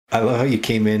I love how you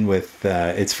came in with,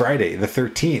 it's Friday, the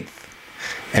 13th.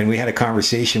 And we had a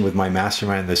conversation with my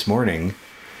mastermind this morning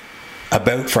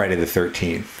about Friday the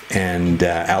 13th. And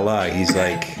Allah, he's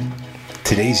like,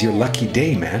 today's your lucky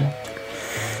day, man.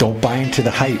 Don't buy into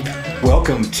the hype.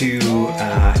 Welcome to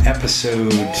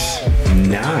episode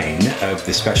 9 of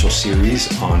the special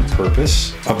series on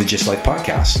purpose of the Just Life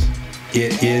podcast.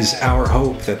 It is our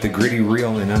hope that the gritty,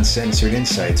 real, and uncensored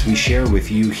insights we share with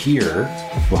you here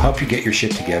will help you get your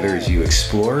shit together as you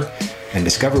explore and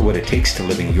discover what it takes to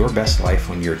living your best life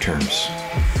on your terms.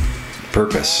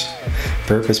 Purpose.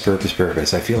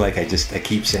 I feel like I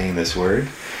keep saying this word.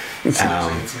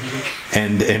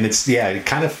 And it's, I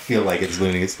kind of feel like it's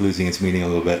losing its meaning a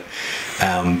little bit.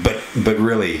 But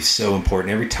really so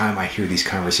important. Every time I hear these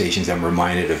conversations, I'm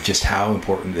reminded of just how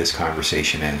important this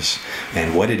conversation is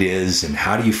and what it is and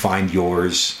how do you find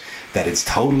yours, that it's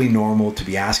totally normal to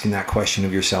be asking that question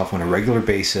of yourself on a regular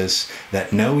basis,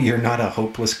 that no, you're not a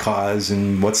hopeless cause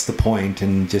and what's the point,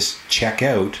 and just check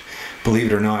out. Believe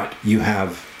it or not, you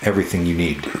have everything you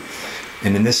need.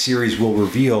 And in this series, we'll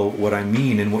reveal what I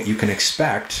mean and what you can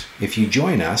expect if you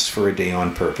join us for a day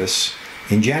on purpose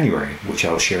in January, which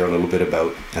I'll share a little bit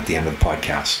about at the end of the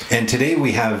podcast. And today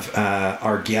we have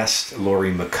our guest,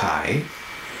 Laurie Mackay,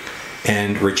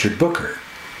 and Richard Booker.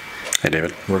 Hey,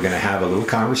 David. We're going to have a little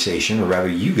conversation, or rather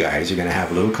you guys are going to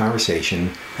have a little conversation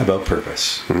about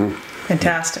purpose. Mm-hmm.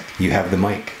 Fantastic. You have the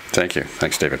mic. Thank you.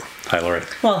 Thanks, David. Hi, Laurie.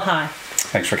 Well, hi.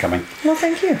 Thanks for coming. Well,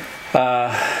 thank you.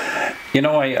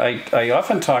 I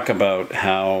often talk about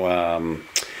how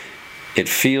it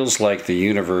feels like the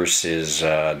universe is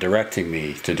directing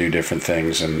me to do different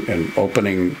things and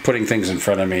putting things in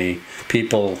front of me,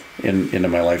 people into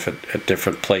my life at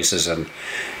different places. And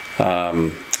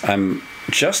I'm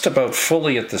just about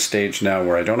fully at the stage now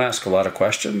where I don't ask a lot of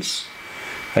questions.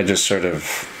 I just sort of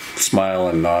smile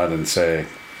and nod and say,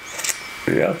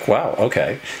 yeah, wow,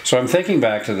 okay. So I'm thinking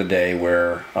back to the day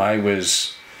where I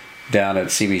was down at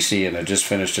CBC and had just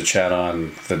finished a chat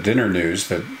on the dinner news,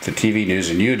 the TV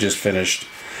news, and you had just finished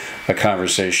a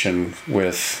conversation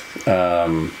with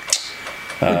Doug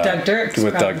Dirks.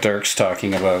 With Doug Dirks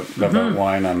talking about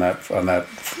wine on that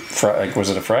was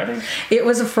it a Friday? It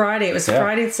was a Friday. It was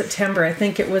Friday in September. I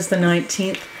think it was the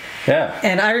 19th. Yeah.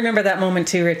 And I remember that moment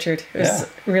too, Richard. It was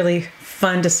really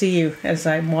fun to see you as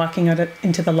I'm walking out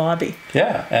into the lobby.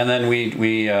 Yeah, and then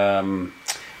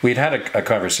we'd had a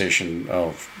conversation,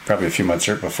 probably a few months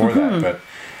before that, but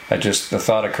the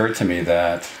thought occurred to me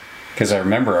that, because I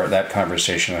remember that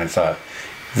conversation, I thought,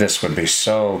 this would be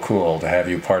so cool to have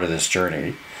you part of this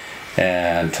journey,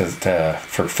 and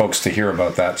for folks to hear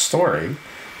about that story,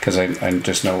 because I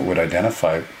just know it would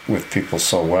identify with people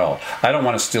so well. I don't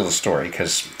want to steal the story,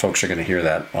 because folks are going to hear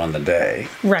that on the day.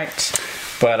 Right.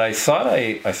 But I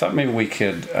thought maybe we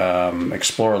could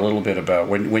explore a little bit about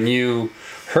when you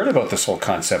heard about this whole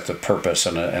concept of purpose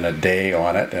and a day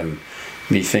on it, and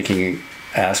me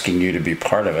asking you to be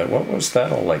part of it. What was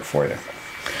that all like for you?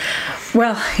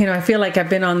 Well, I feel like I've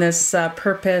been on this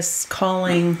purpose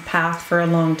calling path for a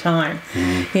long time,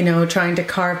 trying to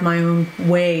carve my own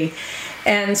way.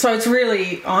 And so I was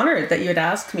really honored that you had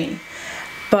asked me.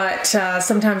 But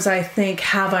sometimes I think,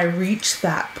 have I reached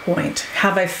that point?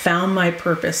 Have I found my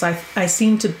purpose? I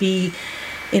seem to be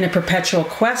in a perpetual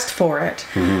quest for it.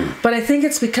 Mm-hmm. But I think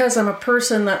it's because I'm a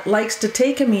person that likes to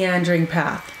take a meandering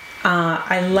path.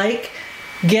 I like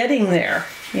getting there,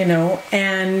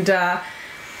 and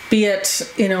be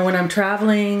it, when I'm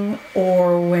traveling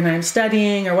or when I'm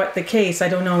studying or what the case, I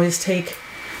don't always take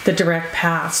the direct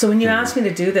path. So when you asked me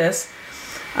to do this,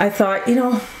 I thought,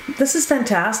 this is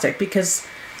fantastic because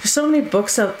there's so many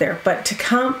books out there, but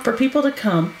for people to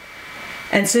come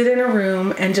and sit in a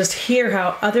room and just hear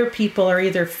how other people are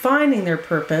either finding their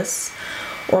purpose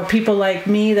or people like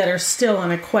me that are still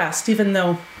on a quest, even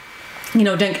though,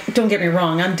 don't get me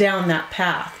wrong, I'm down that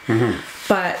path. Mm-hmm.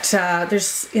 But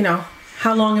there's,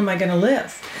 how long am I going to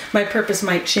live? My purpose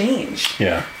might change.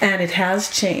 Yeah. And it has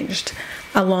changed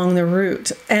along the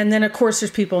route. And then, of course,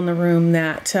 there's people in the room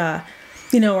that, are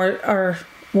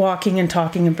walking and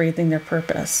talking and breathing their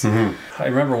purpose. Mm-hmm. I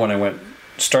remember when I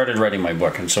started writing my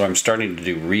book, and so I'm starting to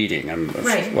do reading.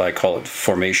 I call it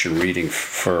formation reading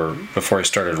before I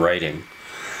started writing.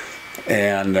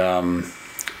 And,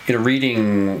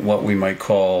 reading what we might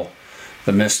call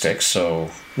the mystics,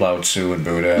 so Lao Tzu and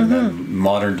Buddha, and then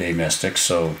modern day mystics,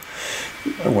 so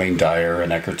Wayne Dyer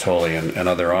and Eckhart Tolle and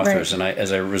other authors. Right. And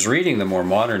as I was reading the more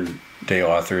modern day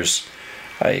authors,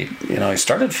 I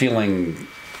started feeling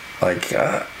like,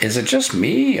 is it just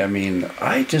me? I mean,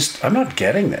 I'm not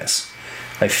getting this.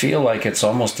 I feel like it's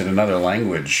almost in another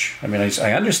language. I mean,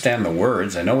 I understand the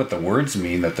words. I know what the words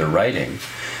mean that they're writing,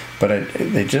 but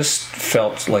they just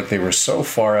felt like they were so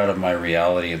far out of my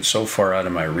reality and so far out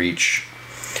of my reach.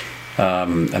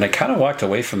 And I kind of walked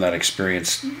away from that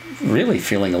experience really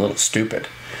feeling a little stupid,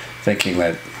 thinking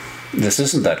that this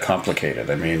isn't that complicated.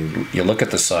 I mean, you look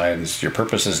at the signs, your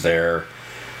purpose is there,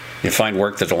 you find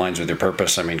work that aligns with your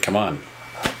purpose. I mean, come on.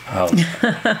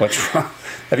 What's wrong?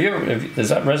 Does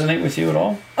that resonate with you at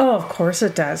all? Oh, of course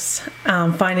it does.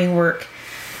 Finding work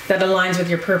that aligns with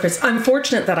your purpose. I'm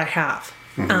fortunate that I have.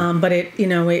 But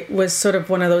it was sort of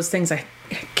one of those things I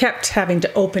kept having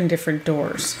to open different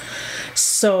doors.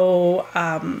 So,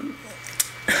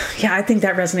 I think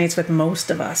that resonates with most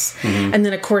of us. And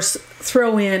then, of course,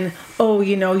 throw in,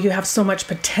 you have so much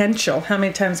potential. How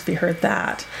many times have you heard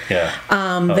that? Yeah.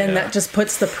 That just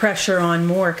puts the pressure on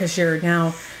more because you're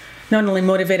now not only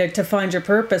motivated to find your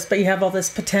purpose, but you have all this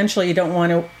potential you don't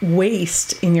want to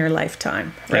waste in your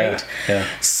lifetime, right? Yeah.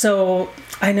 So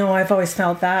I know I've always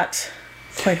felt that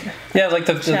quite like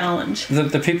the challenge.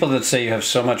 The people that say you have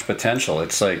so much potential,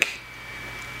 it's like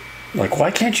why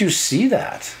can't you see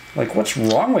that? Like, what's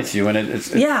wrong with you? And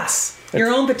it's your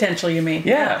own potential, you mean?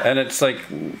 Yeah, and it's like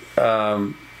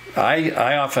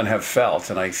I often have felt,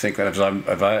 and I think that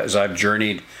as I've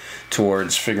journeyed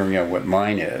towards figuring out what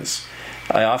mine is,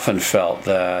 I often felt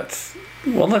that,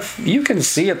 well, if you can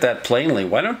see it that plainly,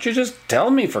 why don't you just tell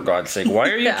me, for God's sake? Why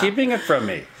are you keeping it from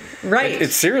me? Right.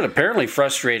 It's seriously apparently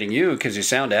frustrating you because you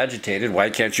sound agitated. Why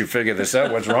can't you figure this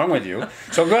out? What's wrong with you?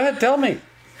 So go ahead, tell me.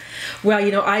 Well,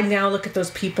 I now look at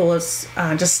those people as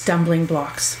just stumbling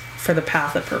blocks for the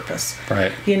path of purpose.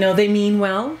 Right. They mean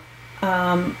well,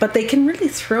 but they can really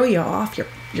throw you off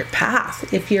your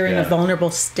path if you're in a vulnerable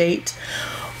state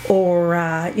or,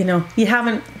 you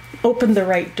haven't opened the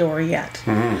right door yet.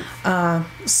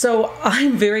 So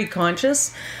I'm very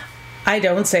conscious. I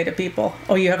don't say to people,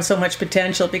 you have so much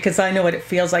potential, because I know what it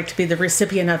feels like to be the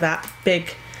recipient of that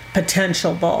big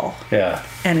potential ball. Yeah.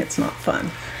 And it's not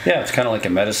fun. Yeah, it's kind of like a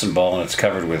medicine ball and it's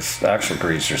covered with axle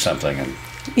grease or something.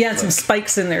 And some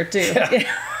spikes in there too. Yeah.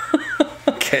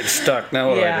 Get stuck. Now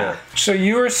what do I do? So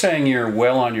you were saying you're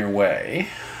well on your way.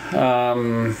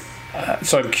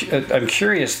 So I'm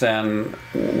curious then,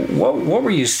 what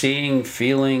were you seeing,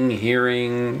 feeling,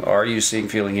 hearing? Are you seeing,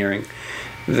 feeling, hearing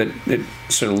that it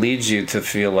sort of leads you to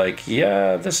feel like,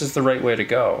 this is the right way to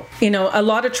go? A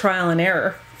lot of trial and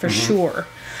error for sure.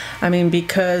 I mean,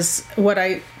 because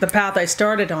the path I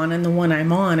started on and the one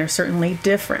I'm on are certainly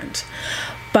different.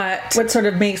 But what sort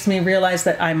of makes me realize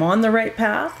that I'm on the right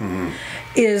path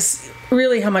is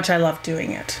really how much I love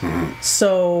doing it.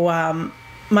 So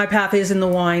my path is in the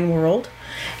wine world,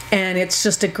 and it's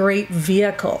just a great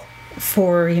vehicle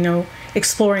for,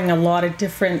 exploring a lot of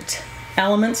different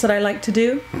elements that I like to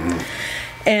do.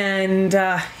 And,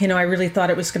 I really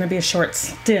thought it was going to be a short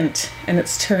stint, and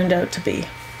it's turned out to be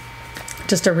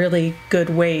just a really good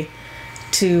way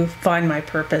to find my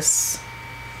purpose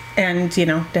and, to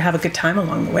have a good time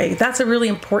along the way. That's a really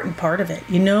important part of it.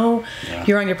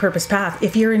 You're on your purpose path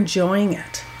if you're enjoying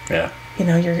it. Yeah.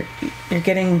 You're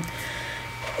getting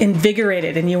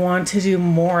invigorated and you want to do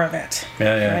more of it.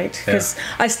 Yeah. Right? Because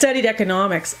I studied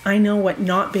economics. I know what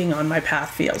not being on my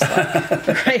path feels like.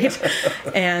 Right?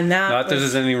 And not that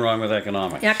there's anything wrong with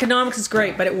economics. Economics is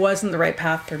great, but it wasn't the right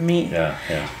path for me.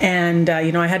 Yeah. And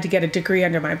I had to get a degree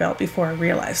under my belt before I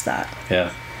realized that.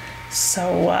 Yeah.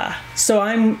 So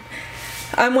I'm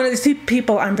one of these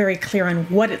people. I'm very clear on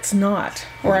what it's not,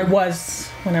 or I was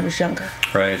when I was younger.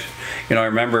 Right. I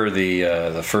remember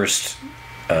the first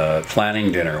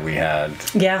planning dinner we had.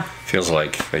 Yeah. Feels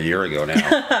like a year ago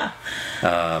now.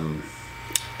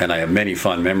 And I have many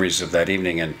fond memories of that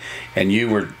evening. And you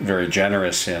were very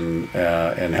generous in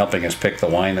helping us pick the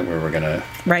wine that we were going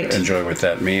to enjoy with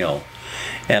that meal.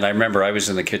 And I remember I was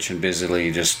in the kitchen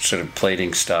busily just sort of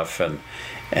plating stuff,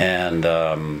 and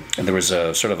there was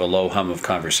a sort of a low hum of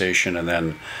conversation, and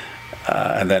then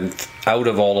out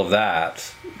of all of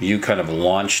that, you kind of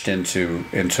launched into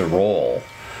role.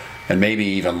 And maybe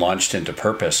even launched into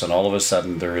purpose, and all of a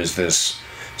sudden there is this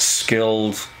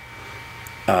skilled,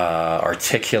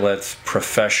 articulate,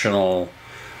 professional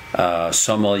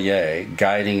sommelier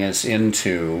guiding us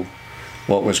into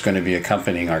what was going to be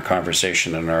accompanying our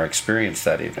conversation and our experience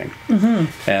that evening.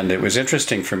 And it was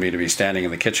interesting for me to be standing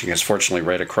in the kitchen, because fortunately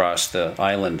right across the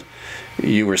island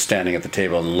you were standing at the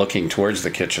table and looking towards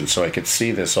the kitchen, so I could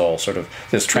see this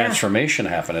transformation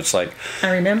happen. It's like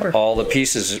I remember all the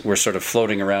pieces were sort of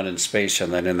floating around in space,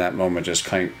 and then in that moment just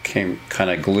came kind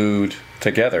of glued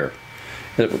together.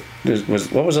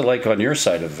 What was it like on your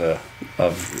side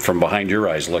of from behind your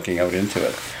eyes looking out into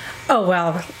it? Oh,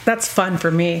 well, that's fun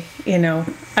for me.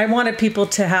 I wanted people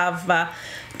to have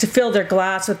to fill their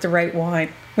glass with the right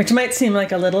wine. which might seem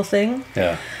like a little thing.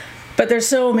 Yeah. But there's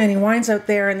so many wines out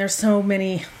there, and there's so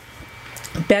many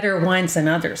better wines than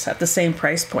others at the same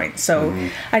price point. So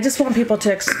I just want people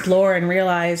to explore and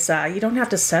realize you don't have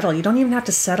to settle. You don't even have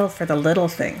to settle for the little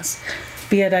things,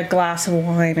 be it a glass of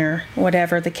wine or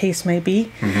whatever the case may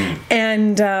be.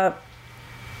 And,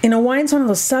 wine's one of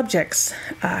those subjects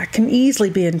can easily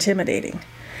be intimidating.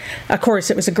 Of course,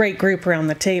 it was a great group around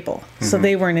the table, so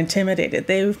they weren't intimidated.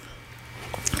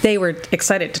 They were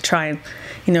excited to try,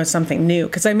 something new,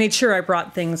 because I made sure I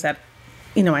brought things that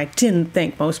I didn't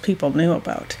think most people knew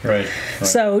about. Right.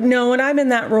 So, no, when I'm in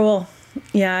that role,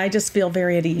 I just feel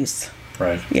very at ease.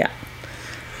 Right. Yeah.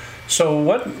 So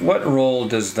what role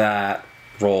does that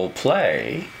role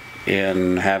play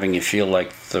in having you feel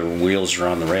like the wheels are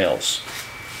on the rails?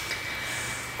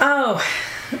 Oh,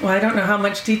 well, I don't know how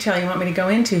much detail you want me to go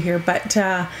into here, but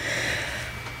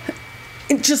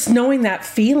just knowing that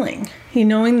feeling,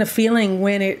 knowing the feeling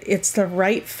when it's the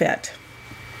right fit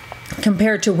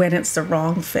compared to when it's the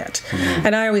wrong fit.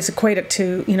 And I always equate it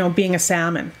to, being a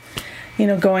salmon,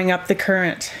 going up the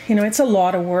current. It's a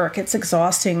lot of work. It's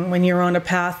exhausting when you're on a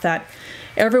path that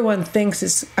everyone thinks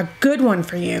is a good one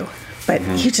for you, but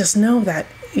you just know that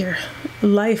your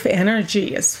life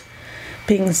energy is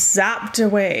being zapped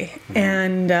away,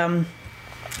 and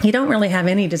you don't really have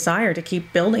any desire to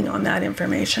keep building on that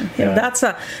information. That's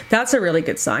a really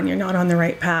good sign you're not on the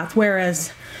right path.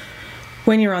 Whereas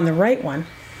when you're on the right one,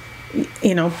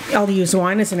 I'll use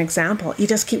wine as an example. You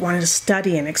just keep wanting to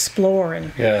study and explore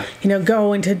and,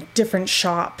 go into different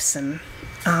shops and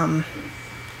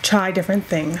try different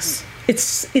things.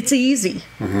 It's easy.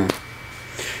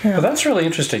 Well, that's really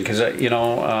interesting because,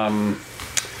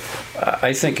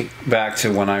 I think back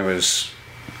to when I was,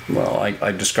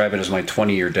 I describe it as my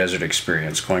 20-year desert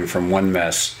experience, going from one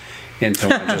mess into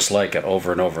one just like it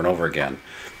over and over and over again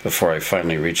before I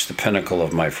finally reached the pinnacle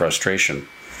of my frustration.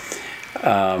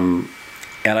 And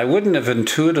I wouldn't have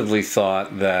intuitively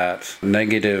thought that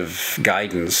negative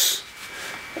guidance,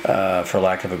 for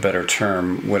lack of a better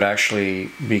term, would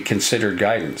actually be considered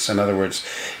guidance. In other words,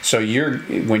 so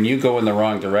when you go in the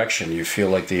wrong direction, you feel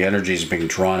like the energy is being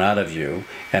drawn out of you,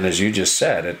 and as you just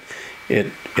said,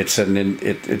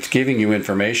 it's giving you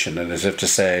information, and as if to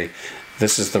say,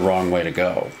 this is the wrong way to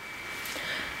go.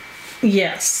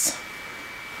 Yes.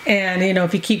 And,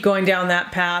 if you keep going down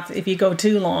that path, if you go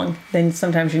too long, then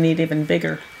sometimes you need even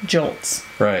bigger jolts.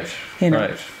 Right.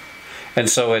 Right. And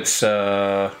so it's,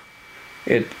 and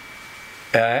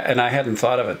I hadn't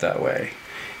thought of it that way.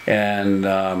 And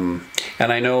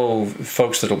I know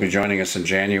folks that will be joining us in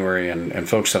January and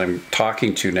folks that I'm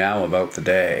talking to now about the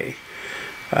day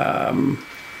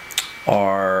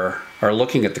are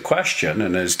looking at the question.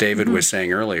 And as David was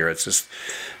saying earlier, it's this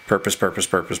purpose.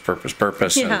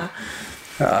 Yeah.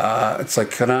 It's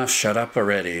like, shut up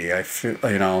already. I feel,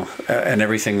 and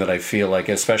everything that I feel like,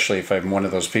 especially if I'm one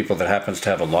of those people that happens to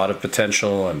have a lot of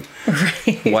potential, and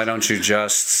why don't you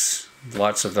just,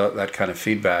 lots of that kind of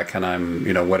feedback, and I'm,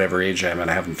 whatever age I am,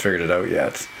 and I haven't figured it out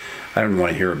yet. I don't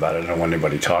want to hear about it. I don't want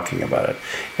anybody talking about it.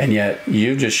 And yet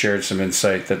you just shared some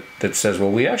insight that says, well,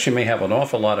 we actually may have an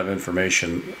awful lot of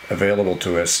information available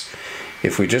to us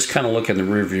if we just kind of look in the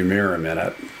rearview mirror a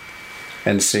minute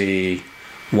and see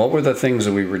what were the things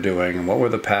that we were doing and what were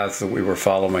the paths that we were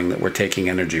following that were taking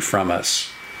energy from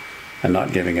us and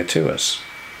not giving it to us.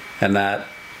 And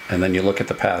then you look at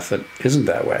the path that isn't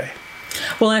that way.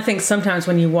 Well, I think sometimes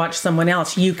when you watch someone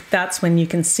else, that's when you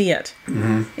can see it.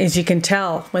 Is you can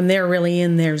tell when they're really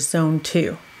in their zone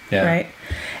too. Yeah. Right?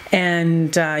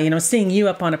 And, seeing you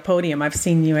up on a podium, I've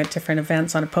seen you at different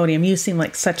events on a podium, you seem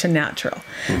like such a natural.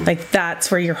 Like that's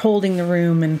where you're holding the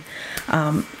room, and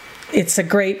it's a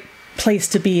great place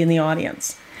to be in the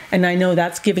audience. And I know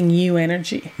that's giving you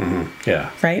energy.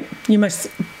 Yeah. Right? You must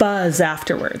buzz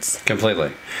afterwards.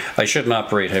 Completely. I shouldn't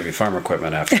operate heavy farm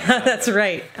equipment after that. That's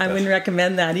right. I wouldn't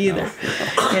recommend that either.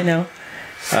 No.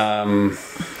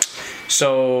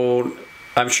 So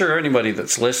I'm sure anybody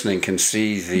that's listening can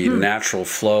see the natural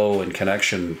flow and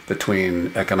connection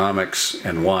between economics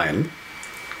and wine.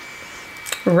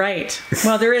 Right.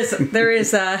 Well, there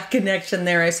is a connection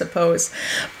there, I suppose.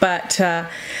 But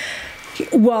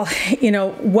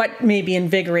what maybe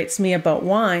invigorates me about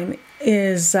wine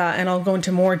is, and I'll go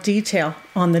into more detail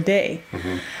on the day,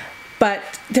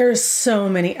 but there's so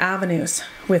many avenues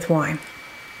with wine.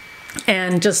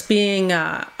 And just being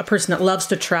a person that loves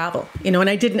to travel, and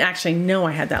I didn't actually know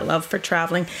I had that love for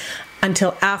traveling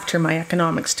until after my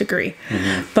economics degree.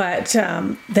 But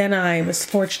then I was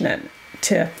fortunate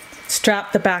to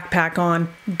strap the backpack on,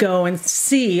 go and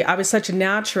see. I was such a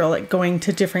natural at going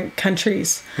to different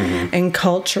countries and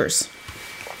cultures.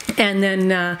 And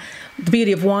then the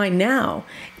beauty of wine now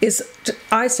is,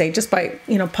 I say, just by,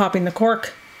 popping the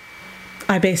cork,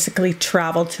 I basically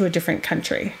travel to a different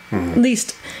country. At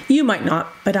least you might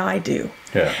not, but I do.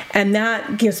 Yeah. And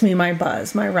that gives me my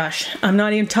buzz, my rush. I'm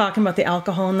not even talking about the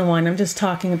alcohol and the wine. I'm just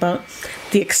talking about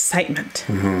the excitement.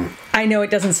 I know it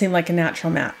doesn't seem like a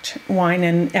natural match, wine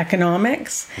and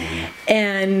economics.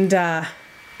 And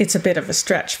it's a bit of a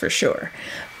stretch for sure.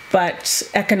 But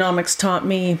economics taught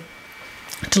me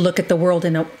to look at the world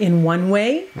in one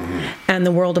way. And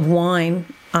the world of wine,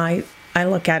 I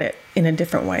look at it in a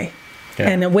different way. Yeah.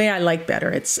 And a way I like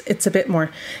better. It's a bit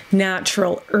more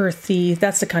natural, earthy.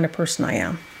 That's the kind of person I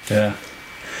am. Yeah.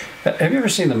 Have you ever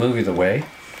seen the movie The Way?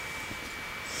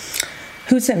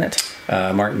 Who's in it?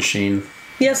 Martin Sheen.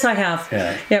 Yes, I have.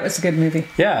 Yeah, it was a good movie.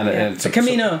 Yeah, and it's the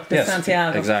Camino de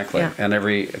Santiago. Exactly. Yeah. And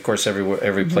every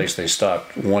place they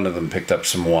stopped, one of them picked up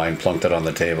some wine, plunked it on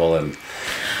the table, and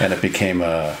it became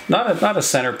not a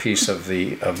centerpiece of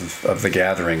the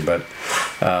gathering, but.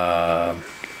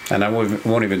 And I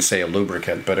won't even say a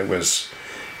lubricant, but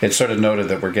it sort of noted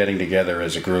that we're getting together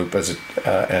as a group,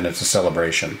 and it's a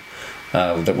celebration,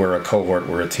 that we're a cohort,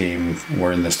 we're a team,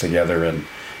 we're in this together,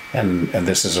 and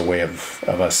this is a way of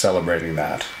us celebrating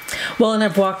that. Well, and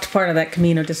I've walked part of that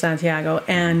Camino de Santiago,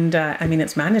 and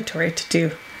it's mandatory to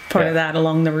do part of that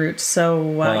along the route. So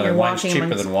you're walking. Wine's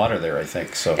cheaper than water there, I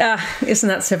think. So isn't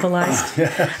that civilized?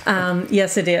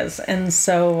 Yes, it is. And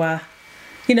so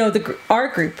our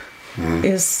group.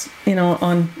 Is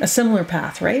on a similar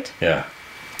path, right? Yeah.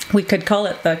 We could call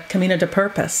it the Camino de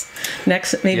Purpose.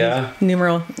 Next, maybe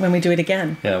numeral when we do it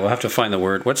again. Yeah, we'll have to find the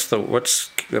word. What's the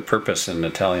purpose in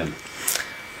Italian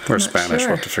or Spanish?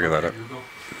 Sure. We'll have to figure that out.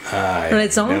 I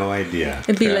have no idea.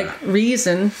 It'd be like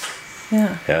reason.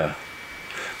 Yeah. Yeah,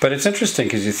 but it's interesting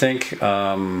because you think.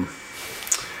 I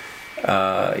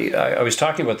was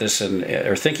talking about this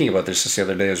or thinking about this the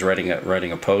other day. I was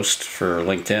writing a post for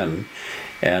LinkedIn.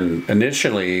 And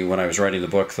initially, when I was writing the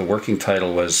book, the working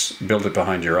title was "Build It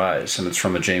Behind Your Eyes," and it's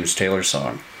from a James Taylor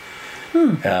song.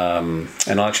 And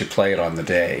I'll actually play it on the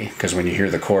day, because when you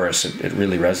hear the chorus, it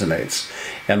really resonates.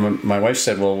 And my wife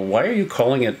said, well, why are you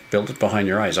calling it "Build It Behind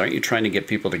Your Eyes"? Aren't you trying to get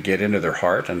people to get into their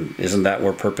heart? And isn't that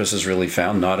where purpose is really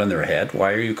found, not in their head?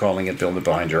 Why are you calling it "Build It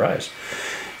Behind Your Eyes"?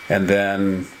 And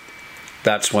then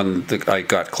that's when I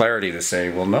got clarity to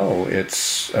say, well, no,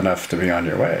 it's enough to be on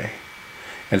your way.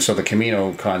 And so the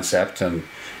Camino concept, and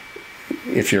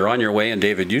if you're on your way, and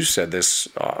David, you said this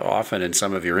often in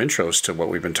some of your intros to what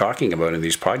we've been talking about in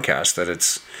these podcasts, that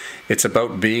it's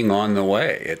about being on the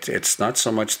way. It's not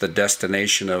so much the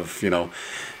destination of,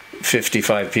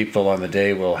 55 people on the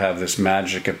day will have this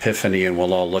magic epiphany, and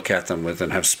we'll all look at them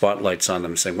and have spotlights on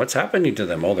them saying, what's happening to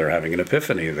them? Oh, they're having an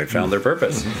epiphany. They found their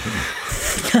purpose.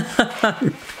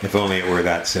 If only it were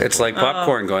that simple. It's like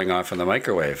popcorn going off in the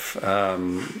microwave.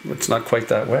 It's not quite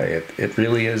that way. It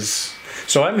really is.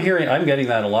 So I'm getting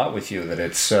that a lot with you, that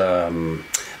it's the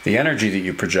energy that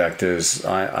you project is,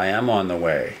 I am on the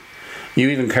way. You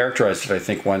even characterized it, I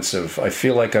think, once I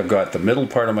feel like I've got the middle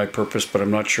part of my purpose, but I'm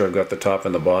not sure I've got the top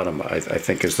and the bottom, I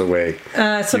think is the way.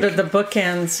 Sort of the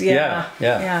bookends, yeah.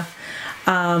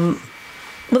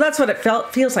 Well, that's what it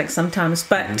feels like sometimes.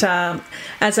 But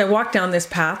as I walk down this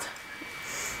path,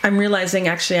 I'm realizing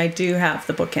actually I do have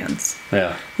the bookends.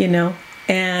 Yeah.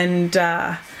 And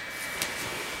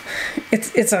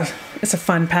it's a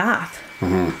fun path.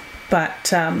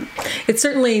 But it's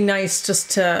certainly nice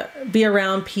just to be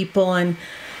around people and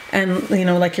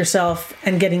like yourself,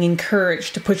 and getting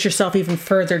encouraged to push yourself even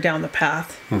further down the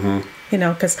path.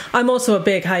 Because I'm also a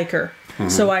big hiker.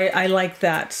 So I like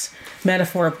that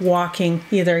metaphor of walking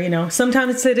either,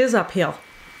 sometimes it is uphill.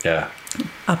 Yeah.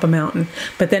 Up a mountain.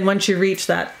 But then once you reach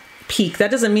that peak,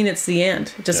 that doesn't mean it's the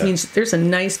end. It just means there's a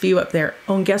nice view up there.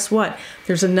 Oh, and guess what?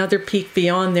 There's another peak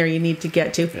beyond there you need to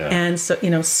get to. Yeah. And so,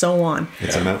 so on.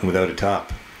 It's a mountain without a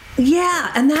top.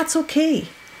 Yeah, and that's okay.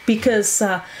 Because,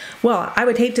 I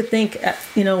would hate to think,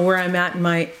 where I'm at in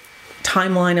my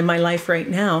timeline of my life right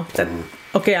now, that,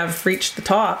 okay, I've reached the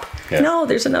top. Yeah. No,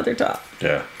 there's another top.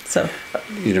 Yeah. So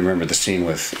you remember the scene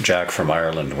with Jack from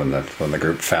Ireland when the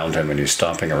group found him and he's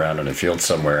stomping around in a field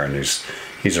somewhere, and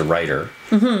he's a writer,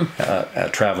 a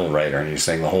travel writer, and he's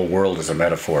saying the whole world is a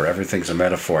metaphor, everything's a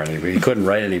metaphor, and he couldn't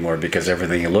write anymore because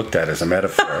everything he looked at is a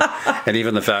metaphor. And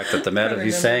even the fact that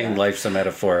he's saying life's a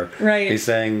metaphor, right? He's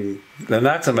saying then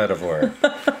that's a metaphor,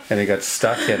 and he got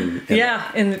stuck in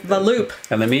the loop.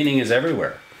 And the meaning is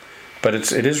everywhere, but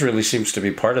it really seems to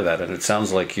be part of that, and it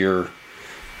sounds like you're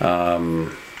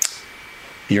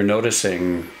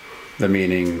noticing the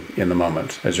meaning in the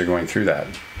moment as you're going through that.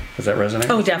 Does that resonate?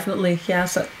 Oh, definitely.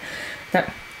 Yes,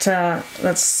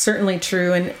 that's certainly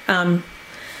true. And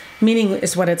meaning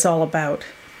is what it's all about,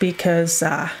 because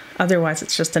otherwise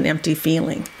it's just an empty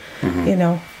feeling, you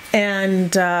know.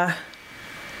 And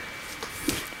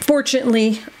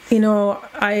fortunately, you know,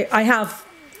 I have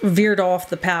veered off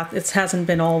the path. It hasn't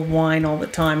been all wine all the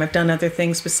time. I've done other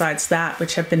things besides that,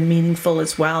 which have been meaningful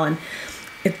as well. And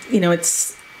it, you know,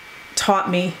 it's taught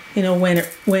me, you know,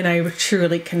 when I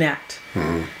truly connect.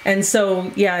 And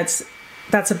so, yeah,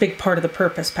 that's a big part of the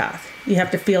purpose path. You have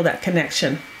to feel that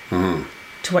connection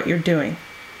to what you're doing,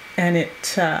 and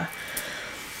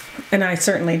and I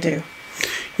certainly do.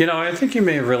 You know, I think you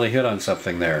may have really hit on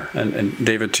something there. And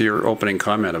David, to your opening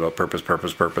comment about purpose.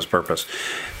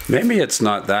 Maybe it's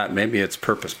not that. Maybe it's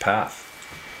purpose path.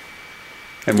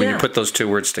 And when you put those two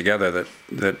words together,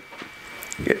 that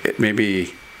it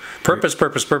maybe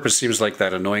purpose seems like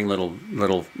that annoying little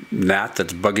gnat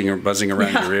that's buzzing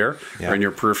around your ear or in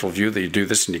your peripheral view that you do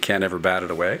this and you can't ever bat it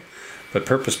away. But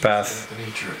purpose path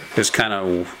is kind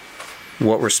of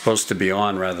what we're supposed to be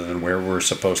on rather than where we're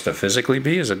supposed to physically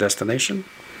be as a destination.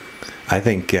 I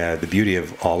think the beauty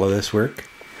of all of this work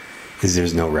is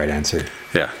there's no right answer.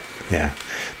 Yeah.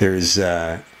 There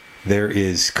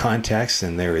is context,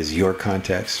 and there is your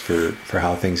context for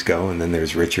how things go, and then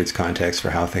there's Richard's context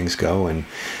for how things go, and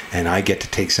I get to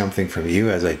take something from you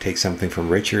as I take something from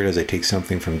Richard, as I take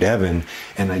something from Devin,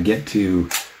 and I get to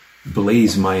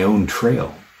blaze my own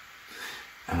trail.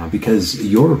 Because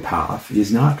your path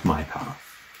is not my path.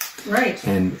 Right.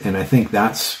 And I think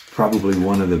that's probably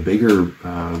one of the bigger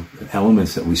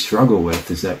elements that we struggle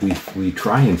with, is that we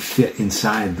try and fit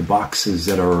inside the boxes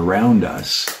that are around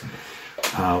us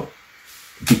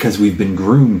because we've been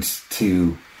groomed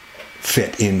to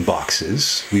fit in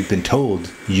boxes. We've been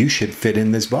told you should fit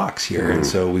in this box here. And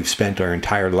so we've spent our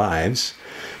entire lives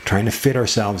trying to fit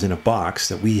ourselves in a box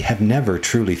that we have never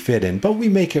truly fit in, but we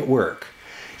make it work.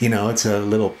 You know, it's a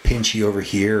little pinchy over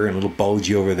here and a little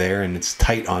bulgy over there, and it's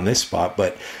tight on this spot,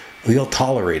 but we'll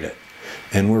tolerate it.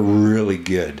 And we're really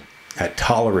good at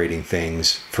tolerating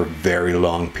things for very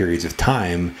long periods of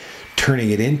time,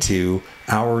 turning it into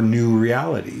our new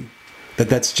reality. But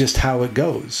that's just how it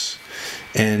goes.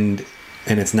 And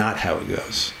it's not how it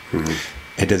goes.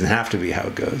 It doesn't have to be how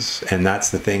it goes. And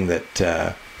that's the thing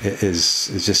that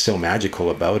is just so magical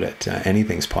about it.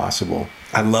 Anything's possible.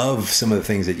 I love some of the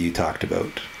things that you talked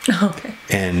about. Okay.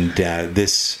 And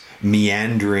this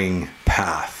meandering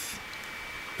path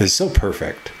is so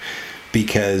perfect,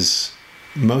 because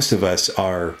most of us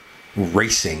are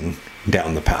racing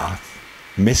down the path,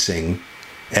 missing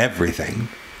everything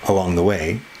along the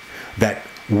way that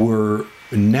were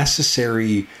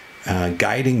necessary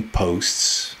guiding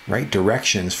posts, right?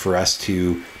 Directions for us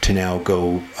to now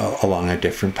go along a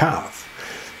different path.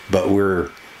 But we're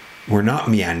not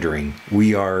meandering.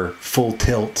 We are full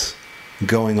tilt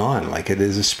going on like it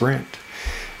is a sprint.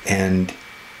 And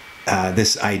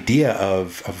this idea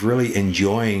of really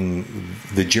enjoying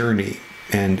the journey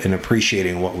and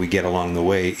appreciating what we get along the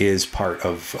way is part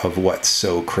of what's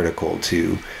so critical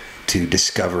to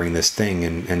discovering this thing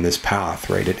and this path,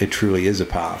 right? It truly is a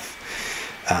path.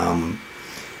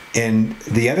 And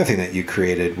the other thing that you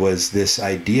created was this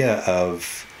idea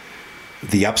of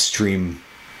the upstream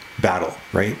battle,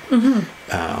 right?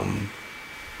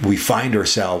 We find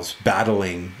ourselves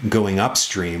battling going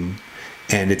upstream,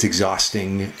 and it's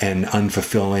exhausting and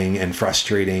unfulfilling and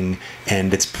frustrating,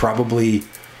 and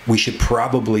we should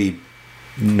probably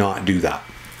not do that.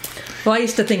 Well, I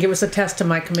used to think it was a test of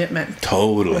my commitment.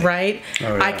 Totally. Right?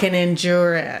 Oh, yeah. I can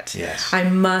endure it. Yes. I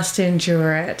must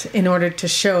endure it in order to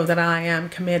show that I am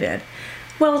committed.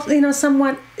 Well, you know,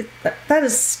 somewhat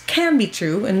that can be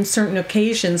true in certain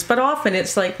occasions, but often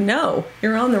it's like, no,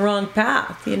 you're on the wrong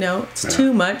path. You know, it's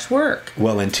too much work.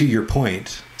 Well, and to your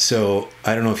point, so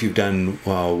I don't know if you've done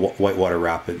whitewater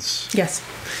rapids. Yes.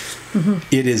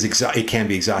 It can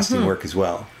be exhausting work as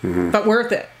well, but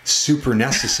worth it. Super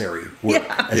necessary work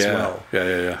as well.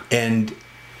 Yeah. And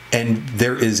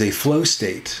there is a flow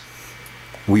state.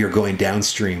 We are going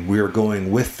downstream. We are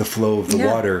going with the flow of the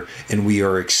water, and we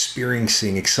are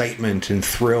experiencing excitement and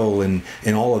thrill and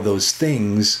all of those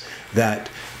things that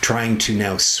trying to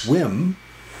now swim,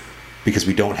 because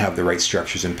we don't have the right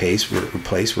structures in place,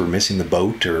 we're missing the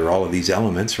boat or all of these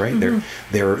elements, right?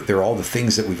 They're all the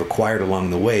things that we've acquired along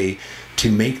the way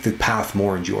to make the path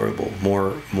more enjoyable,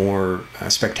 more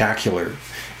spectacular.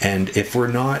 And if we're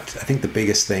not, I think the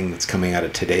biggest thing that's coming out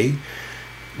of today,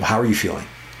 how are you feeling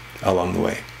along the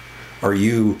way? Are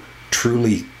you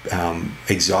truly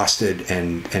exhausted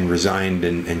and resigned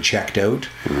and checked out?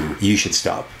 You should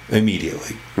stop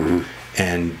immediately.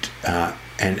 And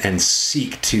and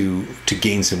seek to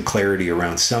gain some clarity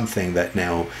around something that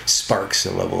now sparks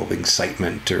a level of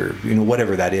excitement, or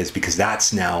whatever that is, because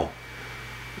that's now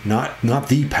not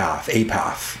the path, a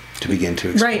path to begin to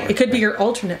explore. Right. It could be your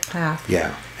alternate path.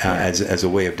 Yeah. As a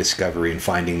way of discovery and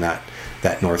finding that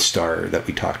North Star that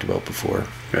we talked about before.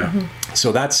 Yeah.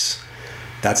 So that's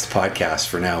the podcast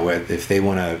for now. If they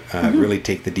want to really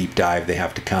take the deep dive, they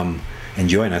have to come and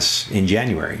join us in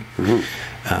January.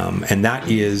 And that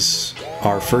is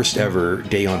our first ever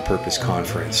Day on Purpose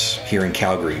conference here in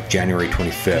Calgary, January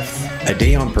 25th. A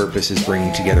Day on Purpose is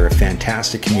bringing together a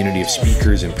fantastic community of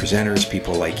speakers and presenters,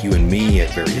 people like you and me at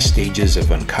various stages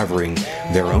of uncovering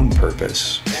their own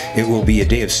purpose. It will be a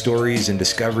day of stories and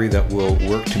discovery that will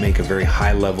work to make a very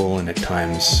high level and at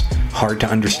times hard to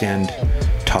understand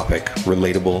topic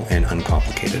relatable and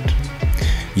uncomplicated.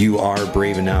 You are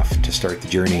brave enough to start the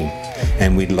journey,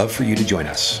 and we'd love for you to join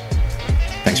us.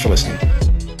 Thanks for listening.